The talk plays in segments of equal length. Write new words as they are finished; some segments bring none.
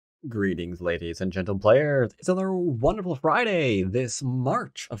Greetings, ladies and gentle players. It's another wonderful Friday this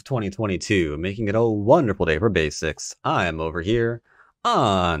March of 2022, making it a wonderful day for basics. I'm over here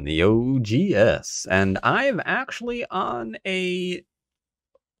on the OGS, and I'm actually on a...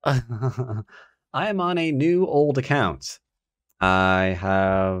 I am on a new old account. I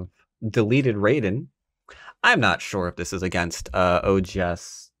have deleted Raiden. I'm not sure if this is against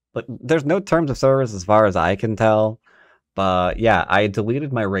OGS. But there's no terms of service as far as I can tell. But yeah, I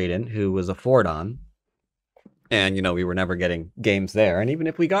deleted my Raiden, who was a Fordon. And, we were never getting games there. And even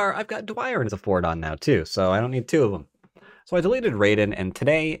if we are, I've got Dwyrin as a Fordon now, too. So I don't need two of them. So I deleted Raiden, and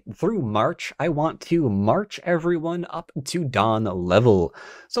today, through March, I want to march everyone up to Dawn level.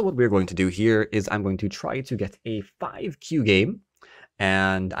 So what we're going to do here is I'm going to try to get a 5Q game.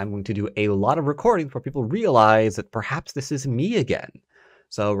 And I'm going to do a lot of recording for people realize that perhaps this is me again.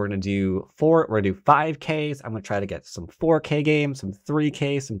 So we're going to do 5Ks. I'm going to try to get some 4K games, some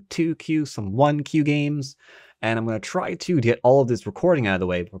 3K, some 2Q, some 1Q games. And I'm going to try to get all of this recording out of the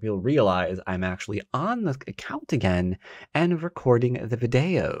way before people realize I'm actually on the account again and recording the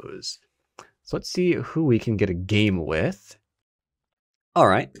videos. So let's see who we can get a game with. All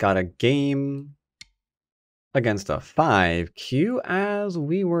right, got a game against a 5Q as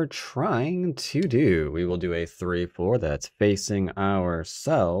we were trying to do. We will do a 3-4 that's facing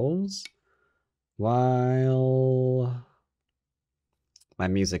ourselves while my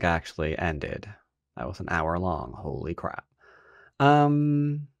music actually ended. That was an hour long. Holy crap. All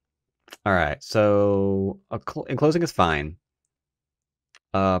right, so enclosing is fine.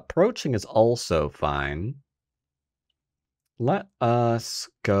 Approaching is also fine. Let us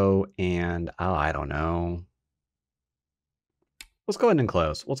go and, I don't know. Let's go ahead and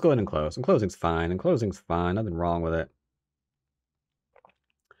close. Let's go ahead and close. Enclosing's fine. Enclosing's fine. Nothing wrong with it.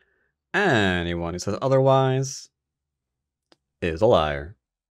 Anyone who says otherwise is a liar.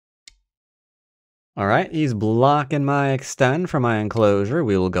 Alright, he's blocking my extend from my enclosure.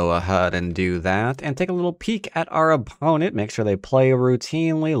 We will go ahead and do that and take a little peek at our opponent. Make sure they play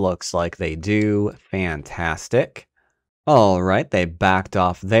routinely. Looks like they do. Fantastic. Alright, they backed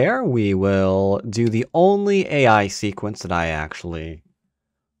off there. We will do the only AI sequence that I actually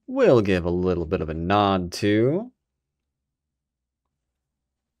will give a little bit of a nod to.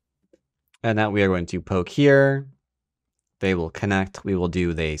 And that we are going to poke here. They will connect. We will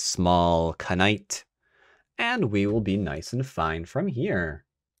do the small knight. And we will be nice and fine from here.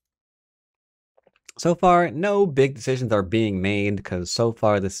 So far, no big decisions are being made, because so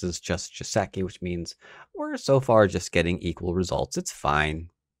far this is just Joseki, which means we're so far just getting equal results. It's fine.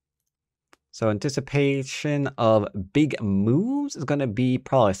 So anticipation of big moves is going to be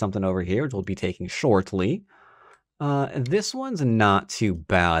probably something over here, which we'll be taking shortly. This one's not too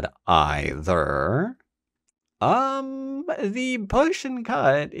bad either. The push and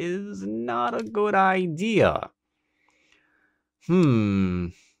cut is not a good idea.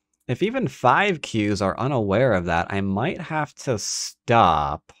 If even 5Qs are unaware of that, I might have to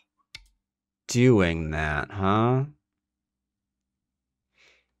stop doing that, huh?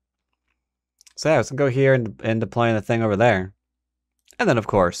 So yeah, let's go here and deploying the thing over there. And then, of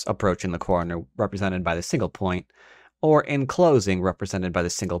course, approaching the corner, represented by the single point, or enclosing, represented by the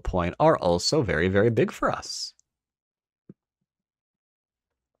single point, are also very, very big for us.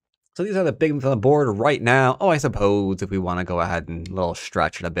 So these are the big ones on the board right now. Oh, I suppose if we want to go ahead and a little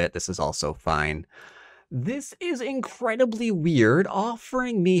stretch it a bit, this is also fine. This is incredibly weird,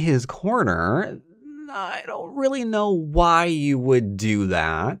 offering me his corner. I don't really know why you would do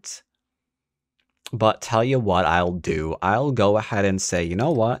that. But tell you what I'll do. I'll go ahead and say, you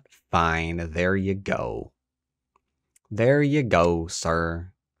know what? Fine, there you go. There you go,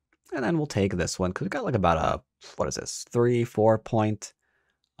 sir. And then we'll take this one, because we've got like about a, what is this, 3-4 point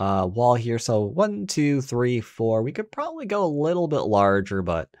wall here. So 1, 2, 3, 4. We could probably go a little bit larger,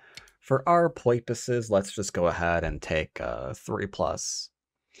 but for our purposes, let's just go ahead and take 3+.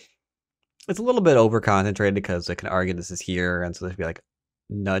 It's a little bit over concentrated because I can argue this is here, and so there'd be like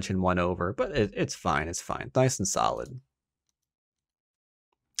nudging one over, but it's fine. It's fine. Nice and solid.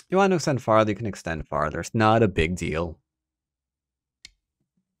 You want to extend farther, you can extend farther. It's not a big deal.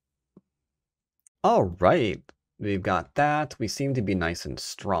 All right. We've got that. We seem to be nice and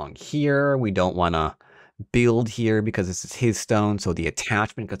strong here. We don't want to build here because this is his stone, so the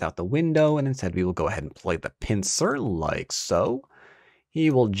attachment goes out the window, and instead we will go ahead and play the pincer like so. He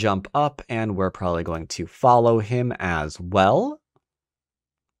will jump up, and we're probably going to follow him as well.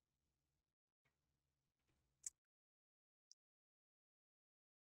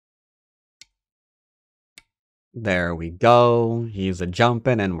 There we go. He's a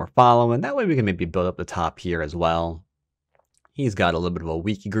jumping, and we're following. That way we can maybe build up the top here as well. He's got a little bit of a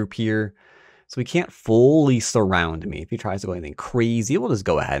weaky group here, so he can't fully surround me. If he tries to go anything crazy, we'll just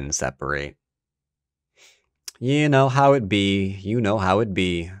go ahead and separate. You know how it be. You know how it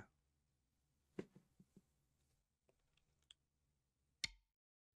be.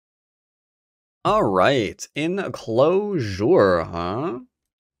 All right, enclosure, huh?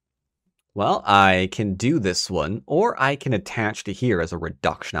 Well, I can do this one, or I can attach to here as a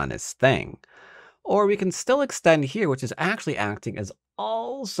reduction on his thing. Or we can still extend here, which is actually acting as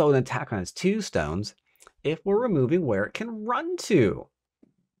also an attack on his 2 stones, if we're removing where it can run to.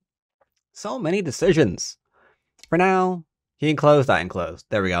 So many decisions. For now, he enclosed, I enclosed.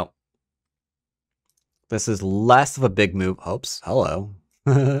 There we go. This is less of a big move. Oops, hello.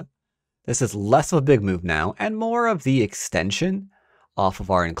 This is less of a big move now, and more of the extension off of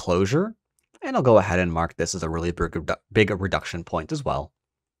our enclosure. And I'll go ahead and mark this as a really big reduction point as well.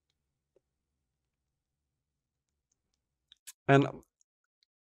 And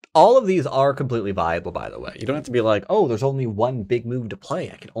all of these are completely viable, by the way. You don't have to be like, oh, there's only one big move to play.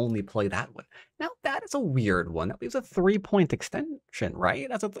 I can only play that one. Now, that is a weird one. That leaves a 3-point extension, right?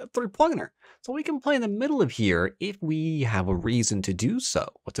 That's a 3-pointer. So we can play in the middle of here if we have a reason to do so.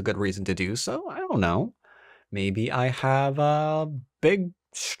 What's a good reason to do so? I don't know. Maybe I have a big,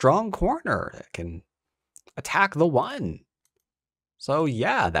 strong corner that can attack the 1. So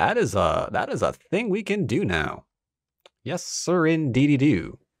yeah, that is a thing we can do now. Yes, sir, indeedy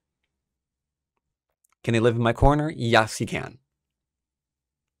do. Can he live in my corner? Yes, he can.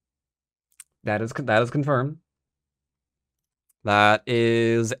 That is confirmed. That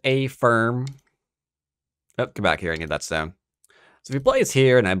is a firm. Oh, come back here and get that stone. So if he plays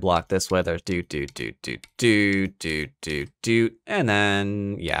here and I block this way, there's do, and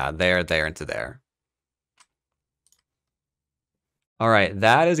then, yeah, there, into there. All right,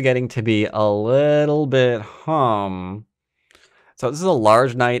 that is getting to be a little bit, So this is a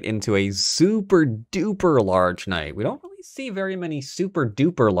large knight into a super duper large knight. We don't really see very many super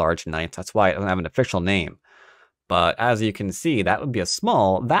duper large knights. That's why it doesn't have an official name. But as you can see, that would be a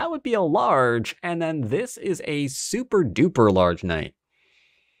small, that would be a large, and then this is a super duper large knight.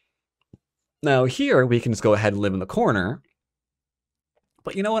 Now here we can just go ahead and live in the corner.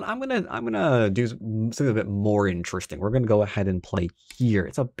 But you know what? I'm gonna do something a bit more interesting. We're gonna go ahead and play here.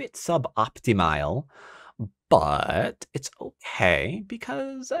 It's a bit suboptimal, but it's okay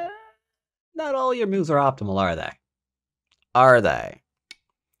because not all your moves are optimal, are they? Are they?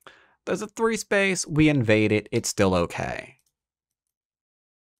 There's a 3 space. We invade it. It's still okay.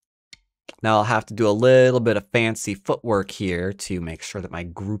 Now I'll have to do a little bit of fancy footwork here to make sure that my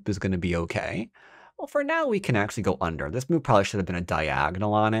group is going to be okay. Well, for now, we can actually go under. This move probably should have been a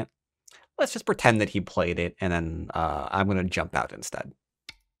diagonal on it. Let's just pretend that he played it, and then I'm going to jump out instead.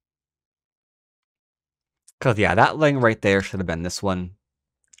 Because, yeah, that lane right there should have been this one.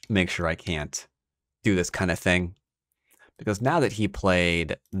 Make sure I can't do this kind of thing. Because now that he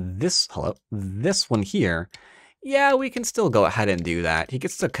played this one here, yeah, we can still go ahead and do that. He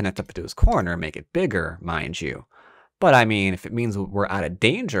gets to connect up to his corner, make it bigger, mind you. But I mean, if it means we're out of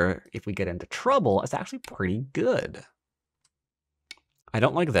danger, if we get into trouble, it's actually pretty good. I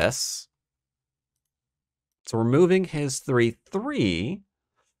don't like this. So we're moving his 3/3,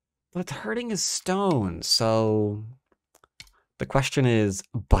 but it's hurting his stone. So the question is,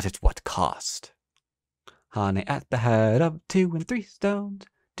 but at what cost? Honey at the head of 2 and 3 stones.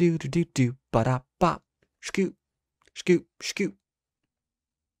 Do do do do ba da bop. Scoop, scoop, scoop.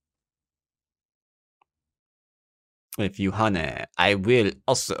 If you honey, I will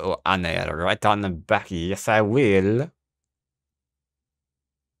also honey right on the back. Yes, I will.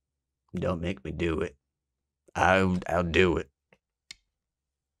 Don't make me do it. I'll do it.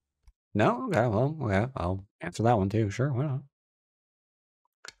 No? Okay, well, okay. I'll answer that one too. Sure, why not?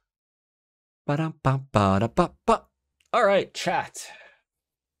 Ba-dum-bum-ba-da-ba-ba. All right, chat.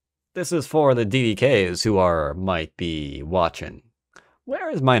 This is for the DDKs who might be watching.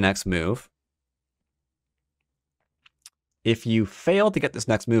 Where is my next move? If you fail to get this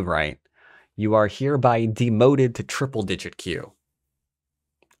next move right, you are hereby demoted to triple-digit Q.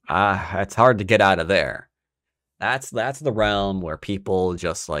 It's hard to get out of there. That's the realm where people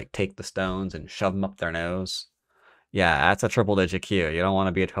just like take the stones and shove them up their nose. Yeah, that's a triple-digit Q. You don't want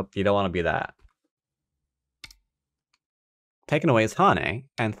to be that. Taking away his Hane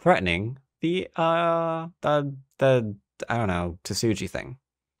and threatening the I don't know, Tsuji thing.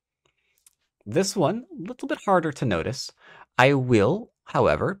 This one, a little bit harder to notice. I will,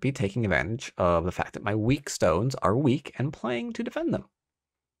 however, be taking advantage of the fact that my weak stones are weak and playing to defend them.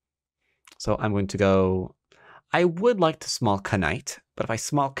 So I'm going to go, I would like to small Knight, but if I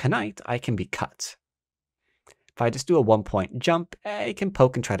small Knight, I can be cut. If I just do a 1-point jump, it can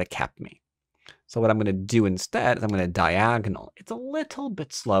poke and try to cap me. So what I'm going to do instead is I'm going to diagonal. It's a little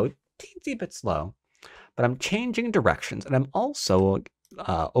bit slow, teensy bit slow, but I'm changing directions, and I'm also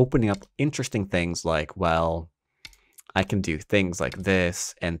opening up interesting things like, well, I can do things like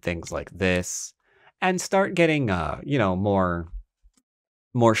this and things like this, and start getting,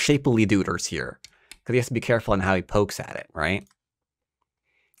 more shapely duders here, because he has to be careful on how he pokes at it, right?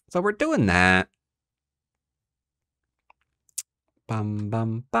 So we're doing that. Bum,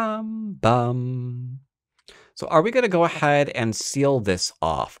 bum, bum, bum. So are we going to go ahead and seal this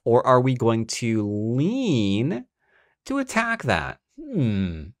off, or are we going to lean to attack that?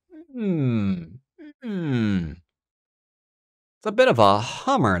 It's a bit of a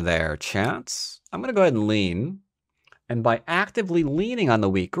hummer there, chance. I'm going to go ahead and lean. And by actively leaning on the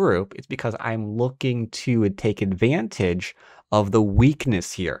weak group, it's because I'm looking to take advantage of the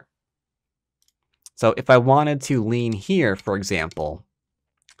weakness here. So if I wanted to lean here, for example,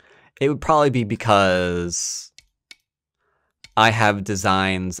 it would probably be because I have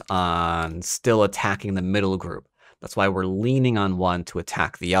designs on still attacking the middle group. That's why we're leaning on one to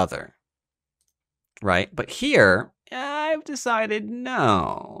attack the other. Right? But here, I've decided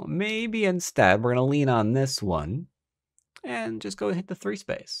no. Maybe instead we're going to lean on this one and just go hit the 3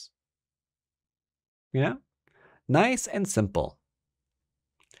 space. You know? Nice and simple.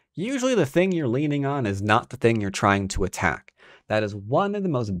 Usually the thing you're leaning on is not the thing you're trying to attack. That is one of the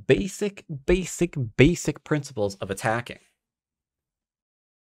most basic principles of attacking.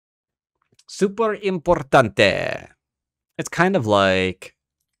 Super importante. It's kind of like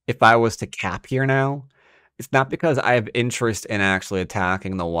if I was to cap here now, it's not because I have interest in actually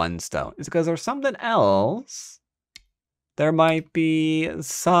attacking the 1 stone. It's because there's something else. There might be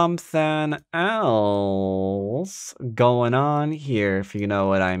something else going on here, if you know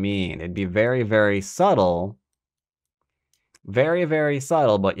what I mean. It'd be very subtle. Very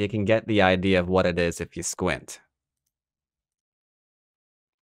subtle, but you can get the idea of what it is if you squint.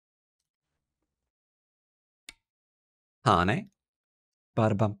 Honey.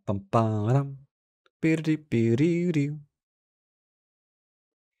 Ba-da-bum-bum-ba-dum. Be-do-do-be-do-do.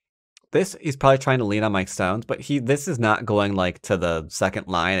 This, he's probably trying to lean on my stones, but this is not going like to the second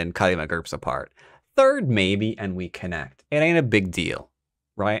line and cutting my groups apart. Third, maybe, and we connect. It ain't a big deal,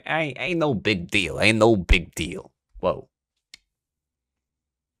 right? Ain't no big deal. Ain't no big deal. Whoa.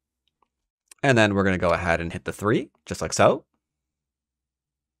 And then we're going to go ahead and hit the 3, just like so.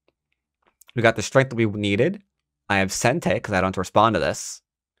 We got the strength that we needed. I have Sente, because I don't have to respond to this.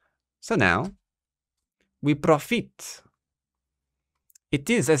 So now, we profit. It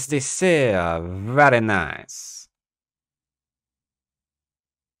is, as they say, very nice.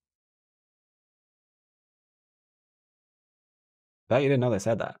 Bet you didn't know they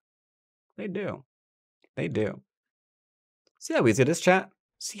said that. They do. They do. See how easy it is, chat?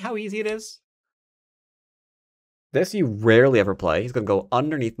 See how easy it is? This you rarely ever play. He's going to go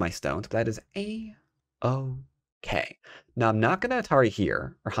underneath my stones, but that is A-OK. Now, I'm not going to Atari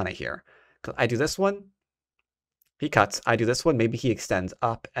here, or Hana here. I do this one. He cuts. I do this one. Maybe he extends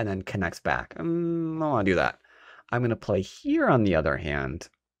up and then connects back. I don't want to do that. I'm going to play here on the other hand.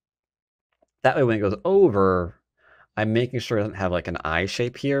 That way when it goes over, I'm making sure it doesn't have like an I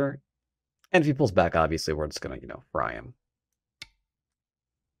shape here. And if he pulls back, obviously, we're just going to, fry him.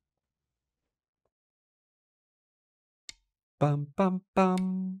 Bum, bum,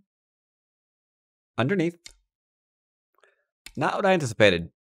 bum. Underneath. Not what I anticipated.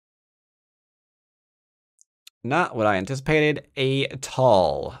 Not what I anticipated at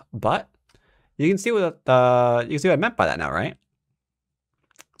all. But you can see what I meant by that now, right?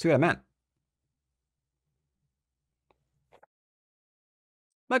 See what I meant.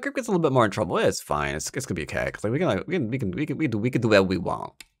 My group gets a little bit more in trouble. It's fine. It's gonna be okay. Cause like we can do what we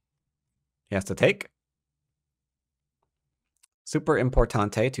want. He has to take. Super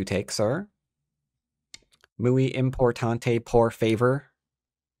importante to take, sir. Muy importante por favor.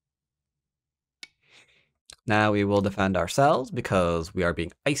 Now we will defend ourselves because we are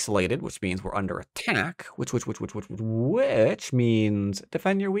being isolated, which means we're under attack. Which means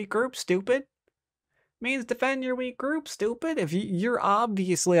defend your weak group, stupid. Means defend your weak group, stupid. If you're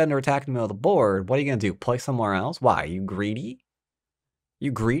obviously under attack in the middle of the board, what are you gonna do? Play somewhere else? Why? You greedy?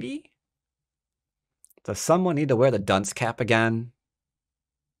 You greedy? Does someone need to wear the dunce cap again?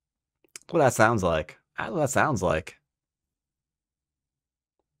 That's what that sounds like. That's what that sounds like.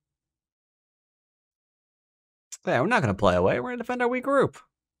 Yeah, we're not gonna play away. We're gonna defend our weak group.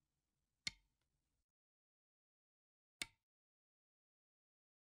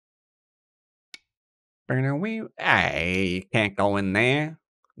 Hey, you can't go in there.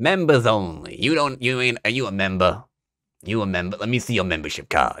 Members only. Are you a member? You a member? Let me see your membership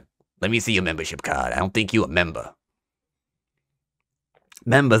card. Let me see your membership card. I don't think you a member.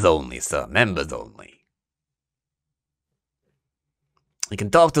 Members only, sir. Members only. You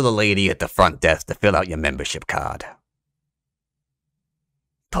can talk to the lady at the front desk to fill out your membership card.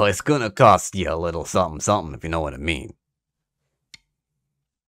 But it's gonna cost you a little something, something, if you know what I mean.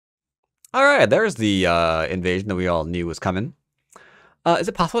 Alright, there's the invasion that we all knew was coming. Is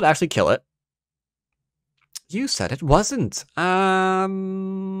it possible to actually kill it? You said it wasn't. I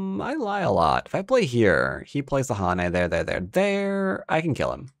lie a lot. If I play here, he plays the Hane, there, I can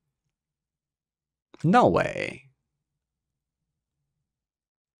kill him. No way.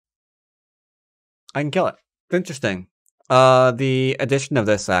 I can kill it. Interesting. The addition of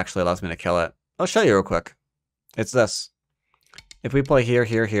this actually allows me to kill it. I'll show you real quick. It's this. If we play here,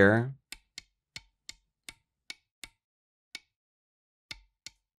 here,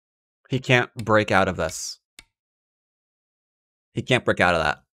 he can't break out of this. He can't break out of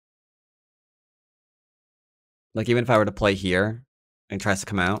that. Like, even if I were to play here and he tries to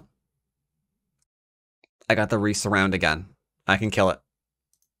come out, I got the resurround again. I can kill it.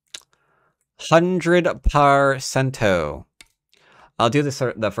 100%. I'll do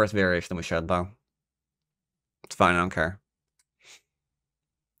the first variation we showed, though. It's fine, I don't care.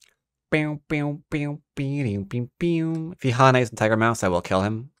 If he Hane's the Tiger Mouse, I will kill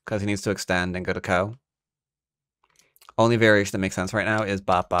him, because he needs to extend and go to Ko. Only variation that makes sense right now is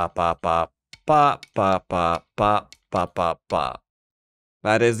bop, bop, bop, bop, bop, bop, bop, bop, bop, bop, bop.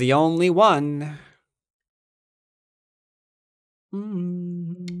 That is the only one.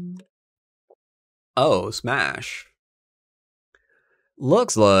 Oh, smash.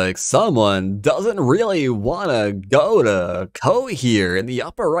 Looks like someone doesn't really want to go to Ko here in the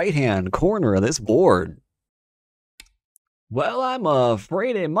upper right-hand corner of this board. Well, I'm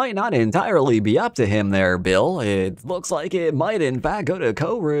afraid it might not entirely be up to him there, Bill. It looks like it might in fact go to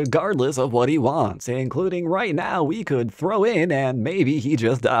Ko regardless of what he wants, including right now we could throw in and maybe he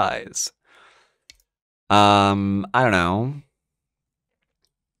just dies. I don't know.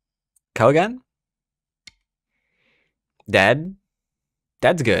 Ko again? Dead?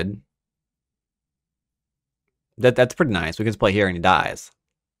 That's good. That's pretty nice. We can just play here and he dies.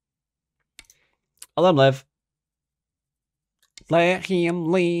 I'll let him live. Let him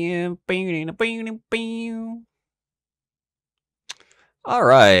live.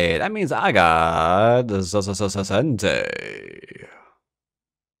 Alright, that means I got Sente.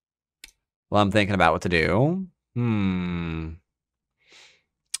 Well, I'm thinking about what to do. Can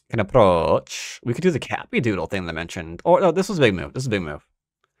approach. We could do the Cappy Doodle thing that I mentioned. Or no, this was a big move. This is a big move.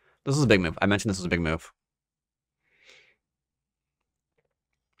 This is a big move. I mentioned this was a big move.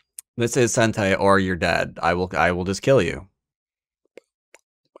 This is Sentai or you're dead. I will just kill you.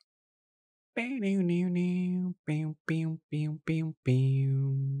 Like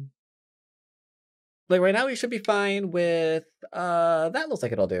right now we should be fine with that looks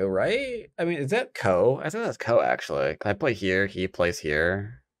like it'll do, right? I mean, is that Ko? I think that's Ko actually. Can I play here? He plays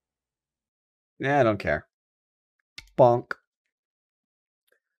here. Yeah, I don't care. Bonk.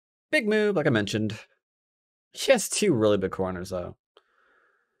 Big move, like I mentioned. He has two really big corners though.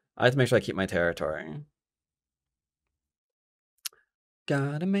 I have to make sure I keep my territory.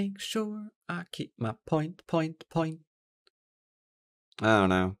 Gotta make sure I keep my point. I don't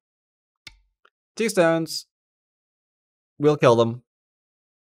know. 2 stones. We'll kill them.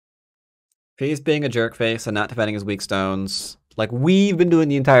 If he's being a jerk face and not defending his weak stones, like we've been doing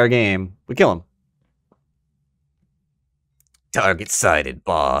the entire game, we kill him. Target sighted,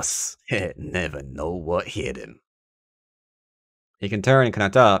 boss. Never know what hit him. He can turn and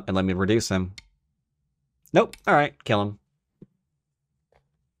connect up and let me reduce him. Nope. Alright, kill him.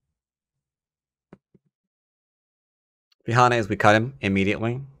 Vihane is we cut him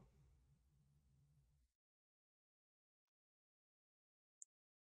immediately.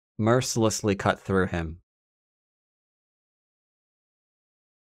 Mercilessly cut through him.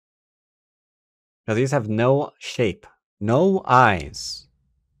 Because these have no shape. No eyes.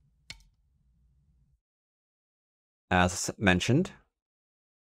 As mentioned.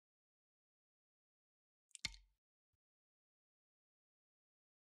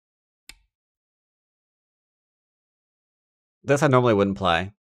 This I normally wouldn't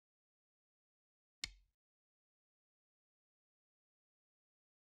play.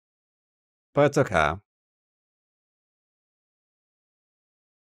 But it's okay.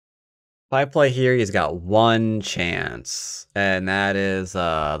 If I play here, he's got one chance. And that is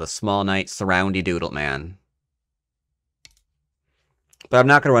the Small Knight Surroundy Doodle Man. But I'm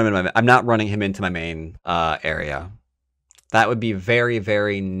not gonna run him into I'm not running him into my main area. That would be very,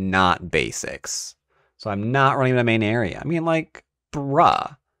 very not basics. So I'm not running the main area. I mean, like,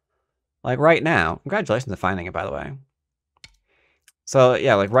 bruh. Like, right now. Congratulations on finding it, by the way. So,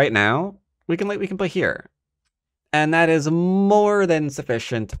 yeah, like, right now, we can play here. And that is more than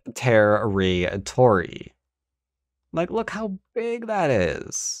sufficient territory. Like, look how big that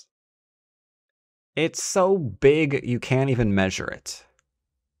is. It's so big, you can't even measure it.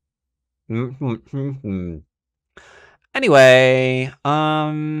 Anyway,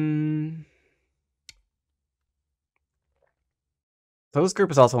 so this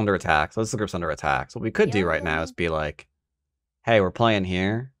group is also under attack. So this group's under attack. So what we could do right now is be like, hey, we're playing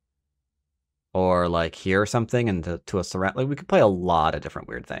here. Or like here or something, and to a surround. Like we could play a lot of different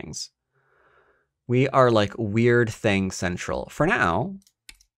weird things. We are like weird thing central. For now,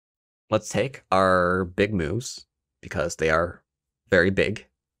 let's take our big moves, because they are very big,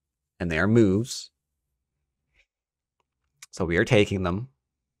 and they are moves. So we are taking them.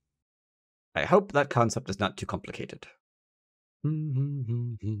 I hope that concept is not too complicated.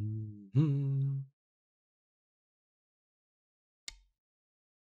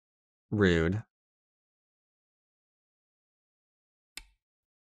 Rude.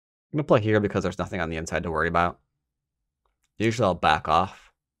 I'm going to play here because there's nothing on the inside to worry about. Usually I'll back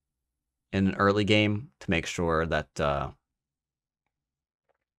off in an early game to make sure that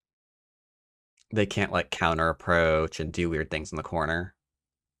they can't like counter approach and do weird things in the corner.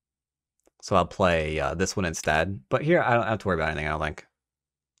 So I'll play this one instead. But here I don't have to worry about anything, I don't think.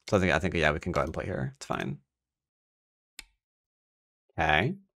 So I think yeah, we can go ahead and play here. It's fine.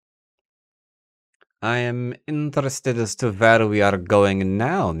 Okay. I am interested as to where we are going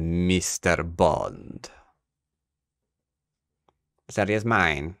now, Mr. Bond. This area is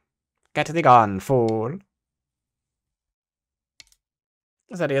mine. Get thee gone, fool.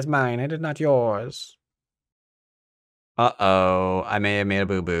 This area is mine. It is not yours. Uh-oh. I may have made a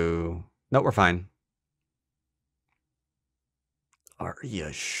boo-boo. No, we're fine. Are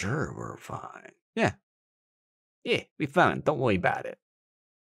you sure we're fine? Yeah. Yeah, we fine. Don't worry about it.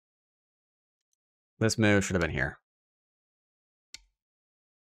 This move should have been here.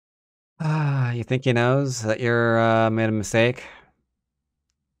 Ah, you think he knows that you're made a mistake?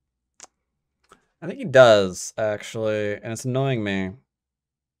 I think he does, actually, and it's annoying me.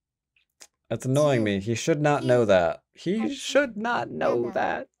 It's annoying me. He should not know that. He should not know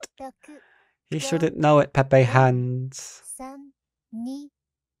that. He shouldn't know it, Pepe Hands.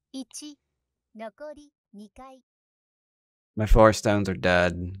 My 4 stones are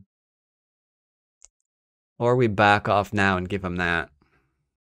dead. Or we back off now and give him that.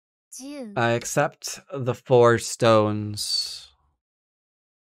 I accept the 4 stones.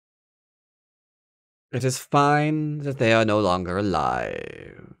 It is fine that they are no longer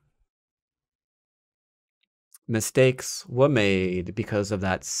alive. Mistakes were made because of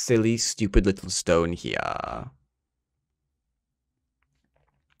that silly, stupid little stone here.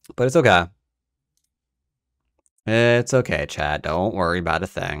 But it's okay. It's okay, Chad. Don't worry about a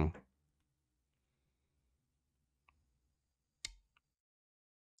thing.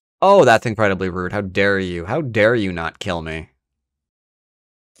 Oh, that's incredibly rude. How dare you? How dare you not kill me?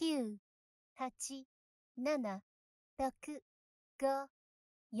 9, 8, 7, 6, 5, 4,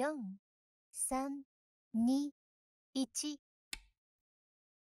 3, 2, 1.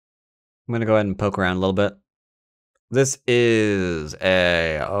 I'm gonna go ahead and poke around a little bit. This is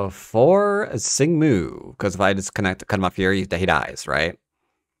a 4 Sing Moo, because if I just cut him off here, he dies, right?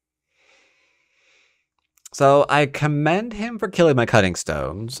 So I commend him for killing my cutting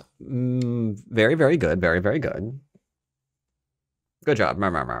stones. Very, very good. Very, very good. Good job.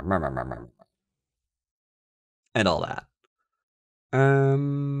 And all that.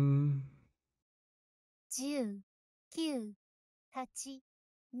 10, 9, 8, 7, 6,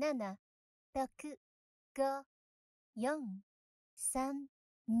 5, 4, 3,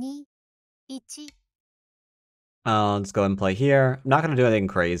 2, 1. Let's go ahead and play here. I'm not going to do anything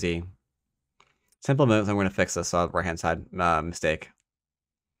crazy. Simple moves. I'm going to fix this right-hand side mistake.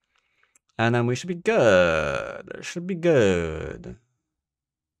 And then we should be good. It should be good.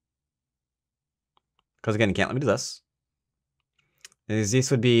 Because again, you can't let me do this. This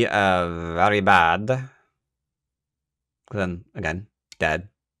would be very bad. Then, again, dead.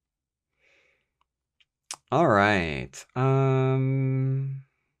 Alright.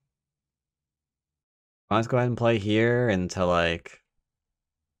 Let's go ahead and play here into, like,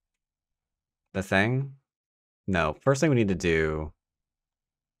 the thing. No, first thing we need to do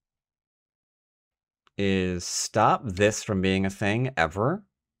is stop this from being a thing ever.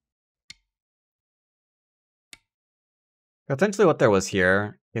 Potentially what there was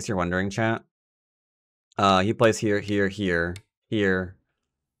here, in case you're wondering, chat, He plays here, here, here, here,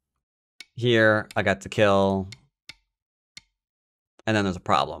 here. I got to kill. And then there's a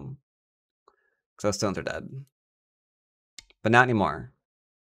problem. So those stones are dead. But not anymore.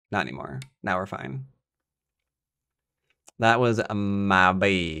 Not anymore. Now we're fine. That was my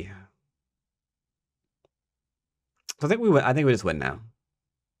B. So I think we just win now.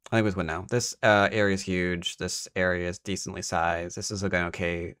 I think we just win now. This area is huge. This area is decently sized. This is going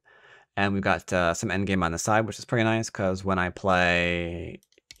okay. And we've got some endgame on the side, which is pretty nice because when I play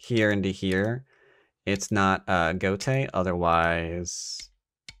here into here, it's not Gote. Otherwise,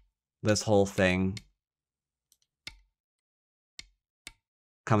 this whole thing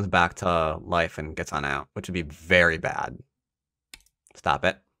comes back to life and gets on out, which would be very bad. Stop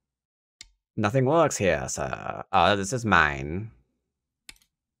it. Nothing works here, sir. Oh, this is mine.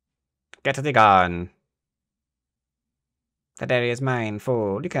 Get thee gone. That area is mine,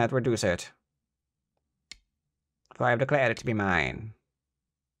 fool. You cannot reduce it. For I have declared it to be mine.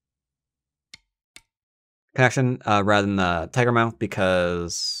 Connection rather than the tiger mouth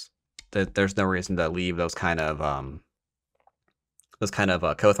because there's no reason to leave those kind of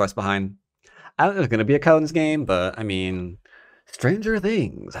co-thrusts behind. I don't think there's going to be a co in this game, but I mean, stranger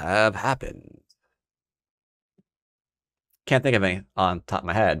things have happened. Can't think of any on top of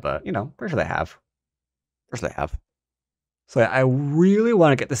my head, but you know, pretty sure they have. Pretty sure they have. So yeah, I really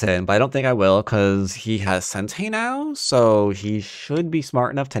want to get this in, but I don't think I will because he has Sensei now, so he should be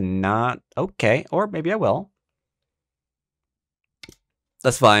smart enough to not. Okay, or maybe I will.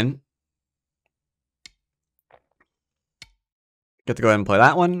 That's fine. Get to go ahead and play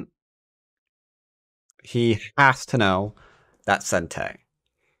that one. He has to know that's Sensei.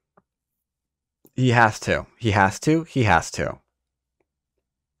 He has to. He has to. He has to.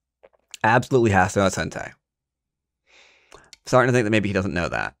 Absolutely has to know that's Sensei. Starting to think that maybe he doesn't know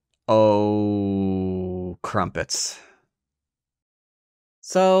that. Oh, crumpets.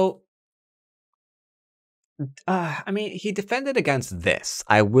 So, I mean, he defended against this.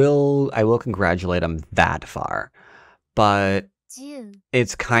 I will congratulate him that far. But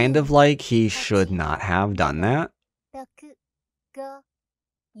it's kind of like he should not have done that. I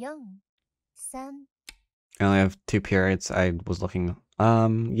only have 2 periods. I was looking.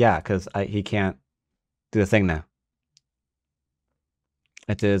 Yeah, because he can't do the thing now.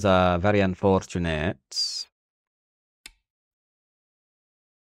 It is very unfortunate.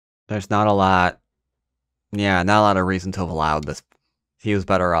 There's not a lot. Yeah, not a lot of reason to have allowed this. He was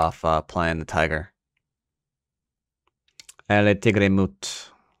better off playing the tiger. El tigre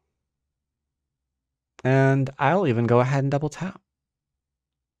mut. And I'll even go ahead and double tap.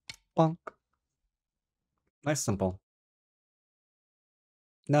 Bonk. Nice, simple.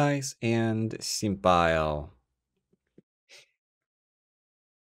 Nice and simple.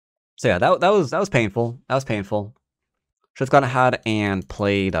 So yeah, that was painful. That was painful. Should have gone ahead and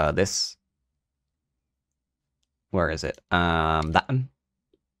played this. Where is it? That one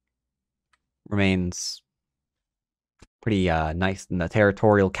remains pretty nice in the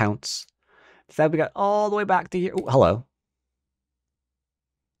territorial counts. Instead, we got all the way back to here. Ooh, hello.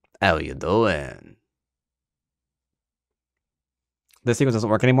 How you doing? This sequence doesn't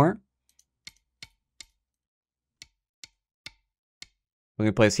work anymore. When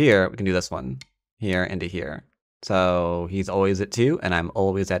we place here, we can do this one. Here into here. So he's always at 2, and I'm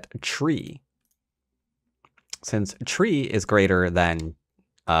always at tree. Since tree is greater than...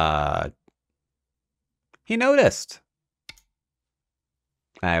 he noticed.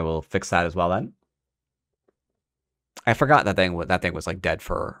 I will fix that as well then. I forgot that thing was like dead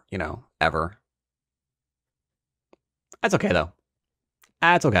for, you know, ever. That's okay though.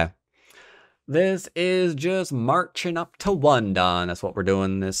 That's okay. This is just marching up to 1 done. That's what we're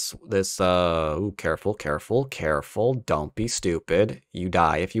doing. Ooh, careful, careful, careful. Don't be stupid. You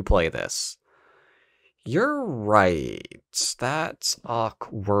die if you play this. You're right. That's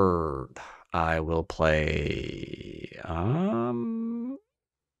awkward. I will play,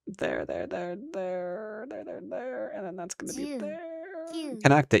 there, and then that's gonna be there.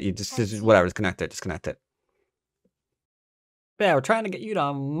 Connect it. You just whatever. Just connect it. Just connect it. But yeah, we're trying to get you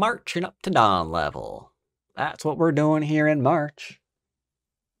to marching up to dawn level. That's what we're doing here in March.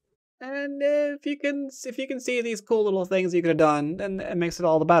 And if you can see these cool little things you could have done, then it makes it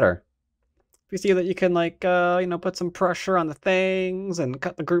all the better. If you see that you can like you know, put some pressure on the things and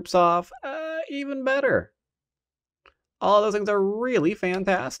cut the groups off, even better. All of those things are really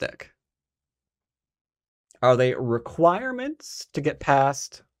fantastic. Are they requirements to get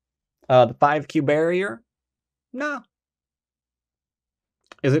past the 5Q barrier? No.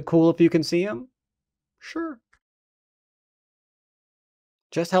 Is it cool if you can see them? Sure.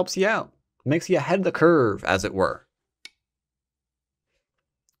 Just helps you out. Makes you ahead of the curve, as it were.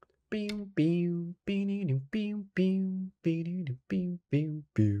 Wait,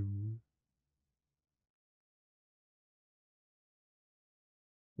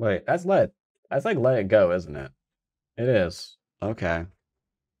 that's like Let It Go, isn't it? It is. Okay.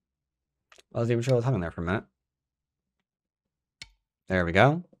 I was even sure the timing there for a minute. There we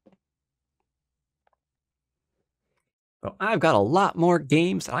go. Well, I've got a lot more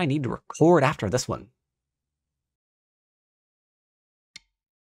games that I need to record after this one.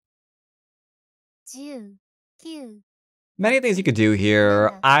 Many things you could do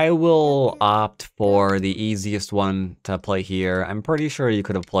here. I will opt for the easiest one to play here. I'm pretty sure you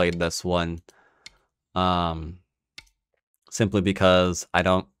could have played this one. Simply because I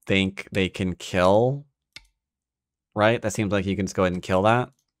don't think they can kill. Right? That seems like you can just go ahead and kill that.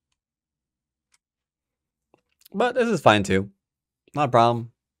 But this is fine too. Not a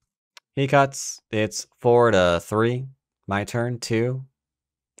problem. He cuts. It's 4-3. My turn, 2.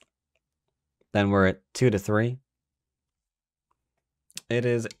 Then we're at 2-3. It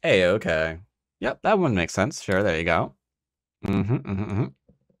is A-okay. Yep, that one makes sense. Sure, there you go.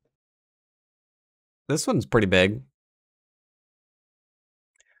 This one's pretty big.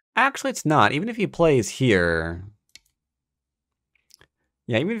 Actually, it's not. Even if he plays here...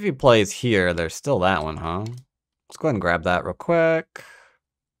 Yeah, even if he plays here, there's still that one, huh? Let's go ahead and grab that real quick.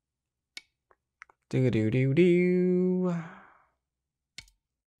 Do-do-do-do.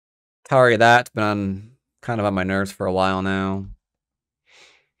 Sorry, that's been kind of on my nerves for a while now.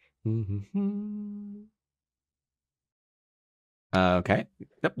 Okay.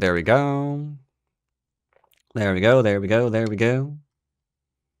 Yep, there we go. There we go, there we go, there we go.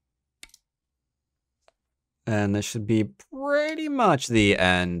 And this should be pretty much the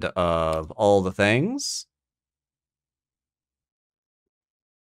end of all the things.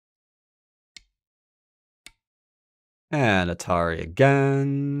 And Atari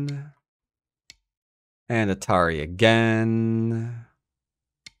again. And Atari again.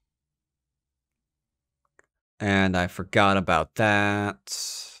 And I forgot about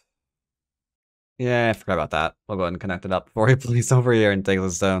that. Yeah, I forgot about that. We'll go ahead and connect it up before he plays over here and takes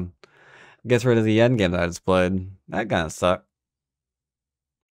us down. Gets rid of the end game that I just played. That kind of sucked.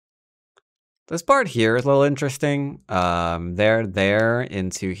 This part here is a little interesting. There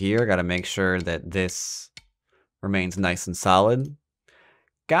into here. Got to make sure that this remains nice and solid.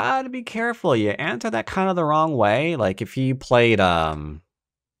 Gotta be careful. You enter that kind of the wrong way. Like if you played, like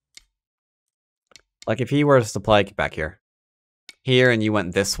if he were to play back here and you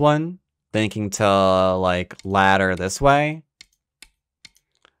went this one, thinking to like ladder this way,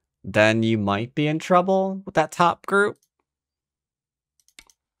 then you might be in trouble with that top group.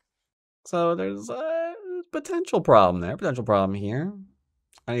 So there's a potential problem there, potential problem here.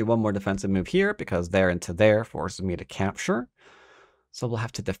 I need one more defensive move here because there into there forces me to capture. So we'll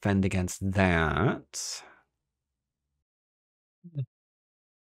have to defend against that.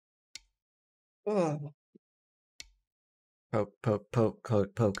 Poke, poke, poke,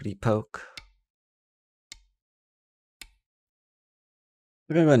 poke, pokety poke.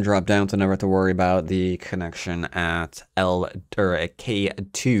 We're gonna go ahead and drop down to never have to worry about the connection at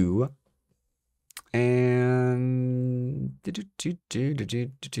K2. And no, it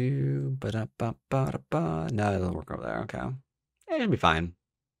doesn't work over there. Okay, it should be fine.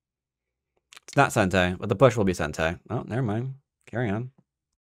 It's not Sente, but the push will be Sente. Oh, never mind. Carry on.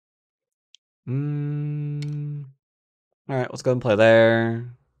 All right, let's go and play there.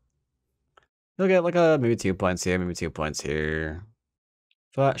 You'll get like maybe 2 points here, maybe 2 points here.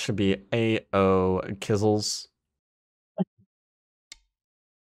 So that should be A-O Kizzles.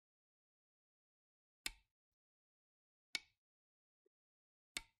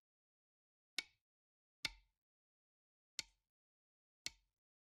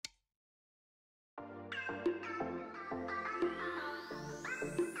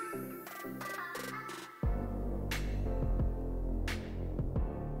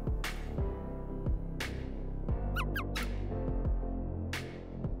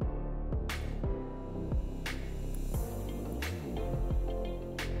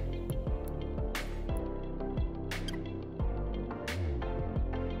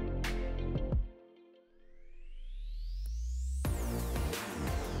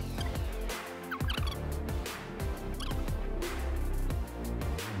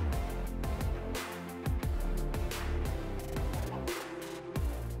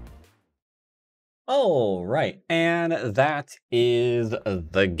 All right, and that is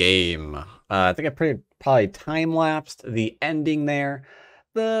the game. I think I probably time-lapsed the ending there.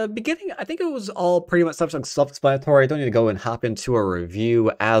 the beginning, I think it was all pretty much self-explanatory. I don't need to go and hop into a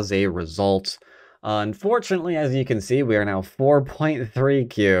review as a result. Unfortunately, as you can see, we are now 4.3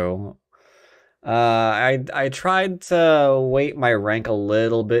 Q. I tried to weight my rank a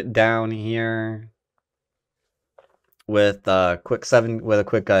little bit down here with a quick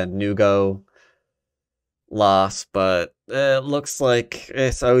U.S Go loss, but it looks like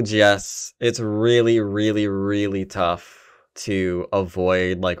it's OGS. It's really, really, really tough to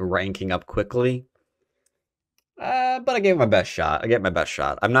avoid like ranking up quickly. But I gave it my best shot. I get my best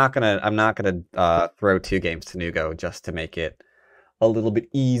shot. I'm not gonna throw 2 games to U.S Go just to make it a little bit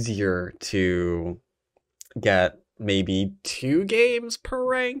easier to get maybe 2 games per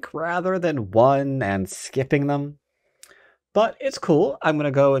rank rather than 1 and skipping them. But it's cool. I'm going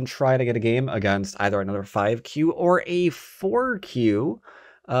to go and try to get a game against either another 5Q or a 4Q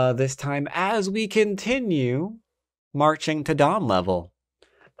this time as we continue marching to Dawn level.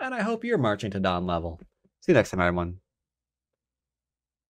 And I hope you're marching to Dawn level. See you next time, everyone.